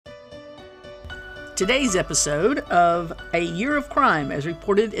Today's episode of A Year of Crime, as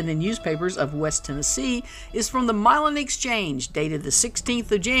reported in the newspapers of West Tennessee, is from the Milan Exchange, dated the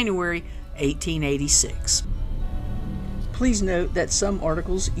 16th of January, 1886. Please note that some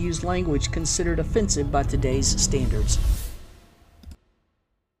articles use language considered offensive by today's standards.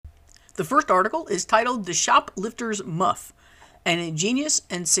 The first article is titled The Shoplifter's Muff, an ingenious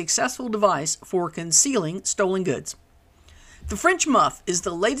and successful device for concealing stolen goods. The French muff is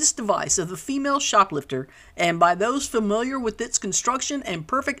the latest device of the female shoplifter, and by those familiar with its construction and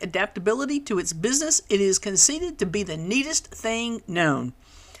perfect adaptability to its business, it is conceded to be the neatest thing known.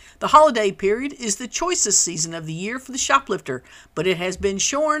 The holiday period is the choicest season of the year for the shoplifter, but it has been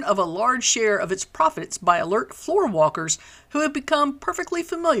shorn of a large share of its profits by alert floor walkers who have become perfectly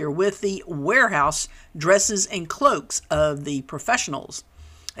familiar with the warehouse dresses and cloaks of the professionals.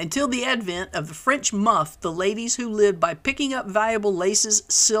 Until the advent of the French muff, the ladies who lived by picking up valuable laces,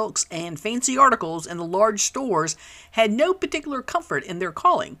 silks, and fancy articles in the large stores had no particular comfort in their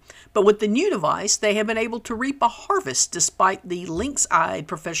calling. But with the new device, they have been able to reap a harvest despite the lynx-eyed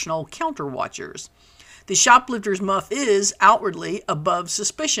professional counter-watchers. The shoplifter's muff is, outwardly, above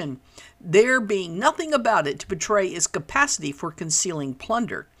suspicion, there being nothing about it to betray its capacity for concealing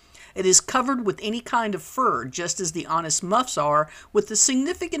plunder. It is covered with any kind of fur, just as the honest muffs are, with the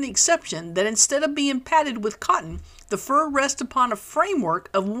significant exception that instead of being padded with cotton, the fur rests upon a framework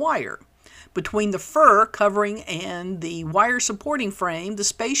of wire. Between the fur covering and the wire supporting frame, the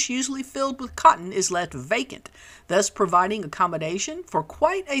space usually filled with cotton is left vacant, thus providing accommodation for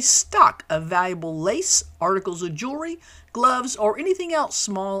quite a stock of valuable lace, articles of jewelry, gloves, or anything else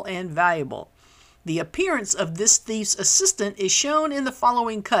small and valuable. The appearance of this thief's assistant is shown in the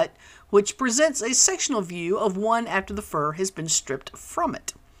following cut, which presents a sectional view of one after the fur has been stripped from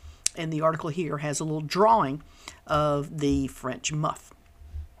it. And the article here has a little drawing of the French muff.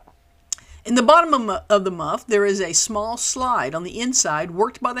 In the bottom of the muff, there is a small slide on the inside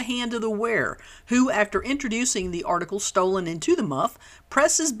worked by the hand of the wearer, who, after introducing the article stolen into the muff,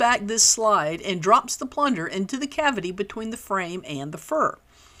 presses back this slide and drops the plunder into the cavity between the frame and the fur.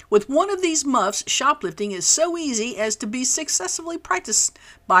 With one of these muffs, shoplifting is so easy as to be successfully practiced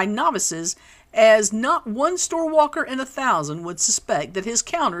by novices, as not one store walker in 1,000 would suspect that his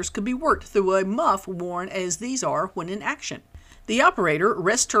counters could be worked through a muff worn as these are when in action. The operator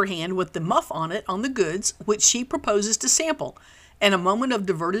rests her hand with the muff on it on the goods which she proposes to sample, and a moment of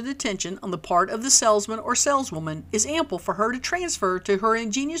diverted attention on the part of the salesman or saleswoman is ample for her to transfer to her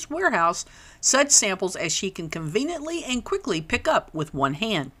ingenious warehouse such samples as she can conveniently and quickly pick up with one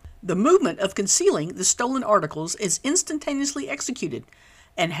hand. The movement of concealing the stolen articles is instantaneously executed,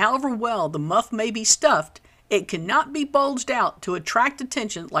 and however well the muff may be stuffed, it cannot be bulged out to attract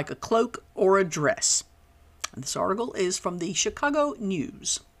attention like a cloak or a dress. And this article is from the Chicago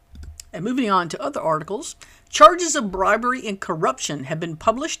News. And moving on to other articles, charges of bribery and corruption have been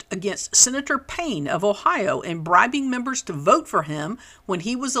published against Senator Payne of Ohio in bribing members to vote for him when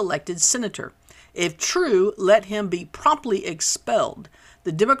he was elected senator. If true, let him be promptly expelled.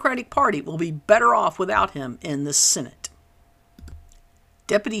 The Democratic Party will be better off without him in the Senate.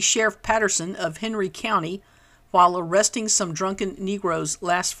 Deputy Sheriff Patterson of Henry County, while arresting some drunken Negroes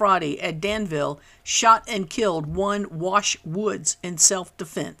last Friday at Danville, shot and killed one Wash Woods in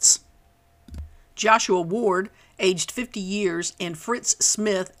self-defense. Joshua Ward, aged 50 years, and Fritz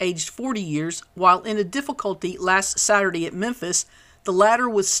Smith, aged 40 years, while in a difficulty last Saturday at Memphis, the latter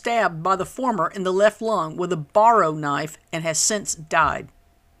was stabbed by the former in the left lung with a barrow knife and has since died.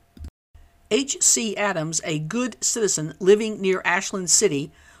 H.C. Adams, a good citizen living near Ashland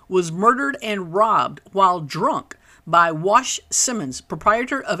City, was murdered and robbed while drunk by Wash Simmons,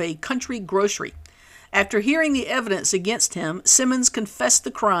 proprietor of a country grocery. After hearing the evidence against him, Simmons confessed the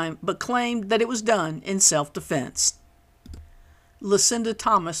crime but claimed that it was done in self-defense. Lucinda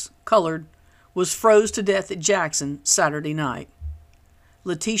Thomas, colored, was froze to death at Jackson Saturday night.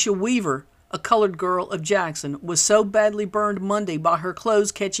 Letitia Weaver, a colored girl of Jackson, was so badly burned Monday by her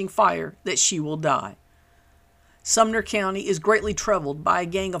clothes catching fire that she will die. Sumner County is greatly troubled by a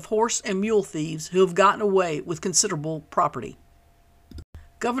gang of horse and mule thieves who have gotten away with considerable property.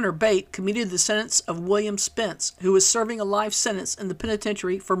 Governor Bate commuted the sentence of William Spence, who is serving a life sentence in the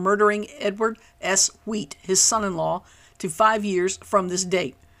penitentiary for murdering Edward S. Wheat, his son-in-law, to 5 years from this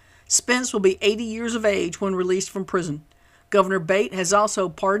date. Spence will be 80 years of age when released from prison. Governor Bate has also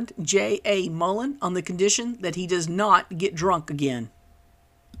pardoned J.A. Mullen on the condition that he does not get drunk again.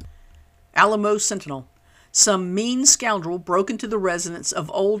 Alamo Sentinel. Some mean scoundrel broke into the residence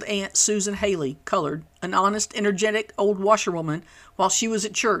of old Aunt Susan Haley, colored, an honest, energetic old washerwoman, while she was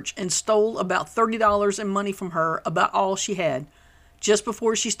at church, and stole about $30 in money from her, about all she had. Just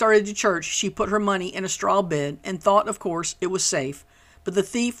before she started to church, she put her money in a straw bed and thought, of course, it was safe. But the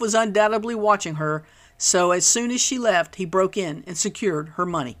thief was undoubtedly watching her, so as soon as she left, he broke in and secured her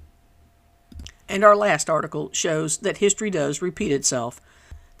money. And our last article shows that history does repeat itself.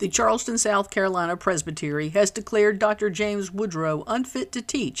 The Charleston, South Carolina Presbytery has declared Dr. James Woodrow unfit to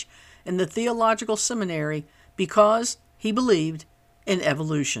teach in the theological seminary because he believed in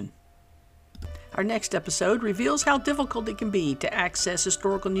evolution. Our next episode reveals how difficult it can be to access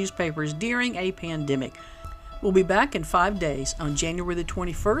historical newspapers during a pandemic. We'll be back in 5 days on January the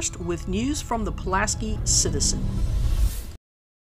 21st with news from the Pulaski Citizen.